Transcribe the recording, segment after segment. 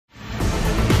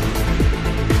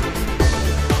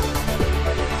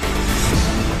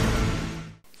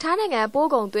ထိုင်းနိုင်ငံပိုး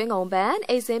ကုံသွင်းကုန်ဘဏ်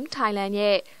Exim Thailand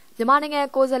ရဲ့မြန်မာနိုင်ငံ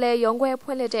ကိုယ်စားလှယ်ရုံးခွဲဖွ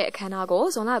င့်လှစ်တဲ့အခမ်းအနားကို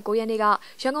ဇွန်လ9 ရက်နေ့က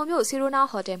ရန်ကုန်မြို့ Sedona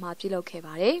Hotel မှာပြုလုပ်ခဲ့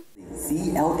ပါတယ်။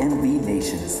 CLMV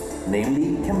nations, namely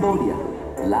Cambodia,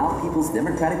 Lao People's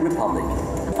Democratic Republic,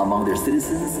 among their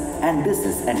citizens and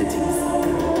business entities.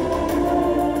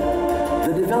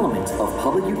 The development of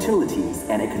public utilities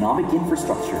and economic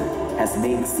infrastructure has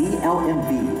made CLMV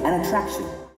an attraction.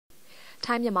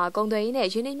 ထိုင်းမြန်မာကုန်သွယ်ရေးနဲ့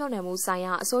ရင်းနှီးမြှုပ်နှံမှုဆိုင်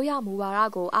ရာအစိုးရမူဝါဒ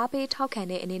ကိုအားပေးထောက်ခံ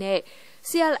တဲ့အနေနဲ့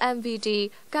CLMVD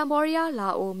ကမ္ဘောဒီးယားလာ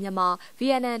အိုမြန်မာဗီ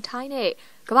ယက်နမ်ထိုင်းနဲ့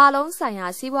ကမ္ဘာလုံးဆိုင်ရာ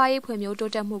စီးပွားရေးဖွံ့ဖြိုး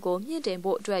တိုးတက်မှုကိုမြင့်တင်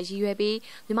ဖို့အတွက်ရည်ရွယ်ပြီး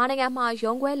မြန်မာနိုင်ငံမှာ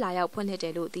ရုံးခွဲလာရောက်ဖွင့်လှစ်တ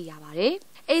ယ်လို့သိရပါတယ်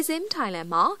။ Exim Thailand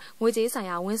မှာငွေကြေးဆိုင်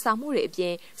ရာဝန်ဆောင်မှုတွေအပြ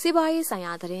င်စီးပွားရေးဆိုင်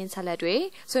ရာသတင်းချက်လက်တွေ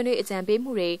ဆွေးနွေးအကြံပေး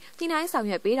မှုတွေတည်နှိုင်းဆောင်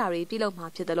ရွက်ပေးတာတွေပြုလုပ်မှာ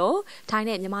ဖြစ်တယ်လို့ထိုင်း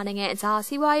နဲ့မြန်မာနိုင်ငံအကြား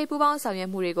စီးပွားရေးပူးပေါင်းဆောင်ရွ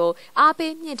က်မှုတွေကိုအား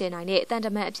ပေးမြင့်တင်နိုင်တဲ့တန်တ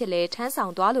မန်အဖြစ်လဲထမ်းဆော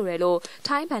င်သွားလိုတယ်လို့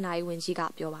ထိုင်းဗန်နာရေးဝန်ကြီးက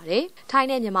ပြောပါတယ်။ထိုင်း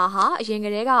နဲ့မြန်မာဟာအရင်က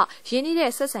တည်းကရင်းနှီး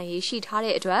တဲ့ဆက်ဆံရေးရှိထား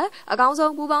တဲ့အတွက်အကောင်း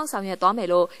ဆုံးပူးပေါင်းဆောင်ရွက်သွားမယ်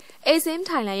လို့ Exim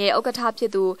Thailand ရဲ့ဥက္ကဋ္ဌဖြ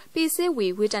စ်သူပိစစ်ဝီ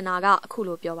ဝေတနာကအခု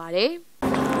လိုပြောပါတယ်။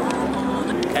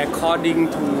 According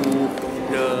to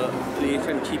the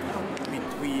relationship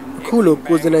between အခုလို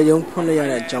ကိုယ်စားလှယ်ရုံးဖွင့်လှစ်ရ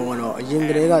တဲ့အကြောင်းကတော့အရင်က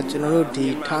တည်းကကျွန်တော်တို့ဒီ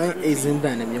Thai Exim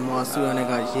Bank နဲ့မြန်မာအစိုးရနဲ့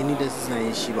ကရင်းနှီးတဲ့ဆက်ဆံ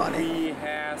ရေးရှိပါတယ်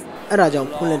။အဲ့ဒါကြောင့်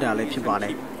ဖွင့်လှစ်တာလည်းဖြစ်ပါတ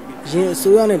ယ်။အရင်အ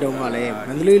စိုးရနဲ့တုန်းကလည်းမ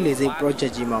န္တလေးလေဆိပ်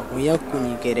project ကြီးမှာဝင်ရောက်ကူ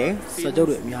ညီခဲ့တဲ့စာချုပ်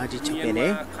တွေအများကြီးချုပ်ခဲ့တ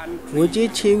ယ်။ငွေကြေး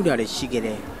ချေးယူတာတွေရှိခဲ့တ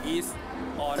ယ်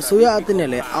။အစိုးရအသစ်နဲ့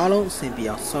လည်းအားလုံးအဆင်ပြေ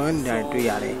အောင်ဆောင်ရွက်နေတာတွေ့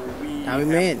ရတယ်။ဒါပေ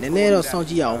မဲ့နည်းနည်းတော့စောင့်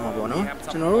ကြည့်ရအောင်ပါပေါ့နော်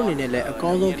။ကျွန်တော်တို့အနေနဲ့လည်းအကော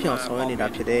င်းဆုံးဖြစ်အောင်ဆောင်ရွက်နေတာ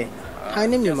ဖြစ်တယ်။ထို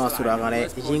င်းနဲ့မြန်မာဆိုတာကလည်း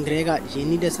အရင်ကတည်းကရင်း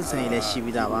နှီးတဲ့ဆက်ဆံရေးလည်းရှိ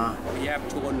ပြီးသားပါ။ We have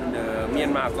told the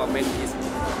Myanmar government is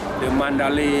the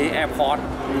Mandalay airport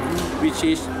which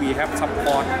is we have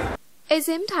support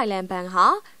Exim Thailand ဘဏ်ဟာ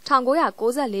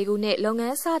1994ခုနှစ်လုပ်င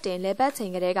န်းစတင်လည်ပတ်ချိ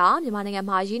န်ကတည်းကမြန်မာနိုင်ငံ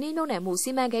မှာရင်းနှီးမြှုပ်နှံမှုစီ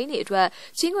မံကိန်းတွေအတွက်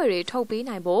ချင်းငွေတွေထုတ်ပေး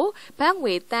နိုင်ဖို့ဘတ်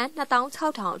ငွေတန်း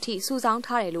26,000အထိစုဆောင်း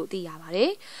ထားတယ်လို့သိရပါတ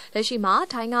ယ်။လက်ရှိမှာ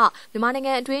ထိုင်းကမြန်မာနိုင်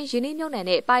ငံအတွင်းရင်းနှီးမြှုပ်နှံ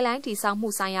တဲ့ပိုက်လိုင်းတည်ဆောက်မှု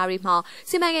ဆိုင်ရာတွေမှာ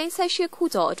စီမံကိန်း18ခု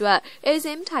ကျော်အတွက်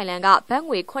Exim Thailand ကဘတ်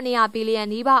ငွေ900ဘီလီယံ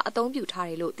နီးပါးအသုံးပြုထား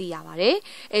တယ်လို့သိရပါတယ်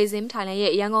။ Exim Thailand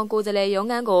ရဲ့ရန်ကုန်ကိုယ်စားလှယ်ရုံး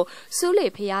ခန်းကိုစူးလေ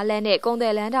ဖျားလန်းနဲ့ကုန်တ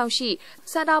ယ်လန်းတောင်ရှိ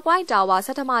Center Point Tower ဆ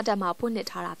ဋ္ဌမတက်မှာဖွင့်လှစ်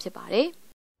ထားတာဖြစ်ပါတယ်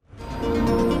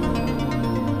။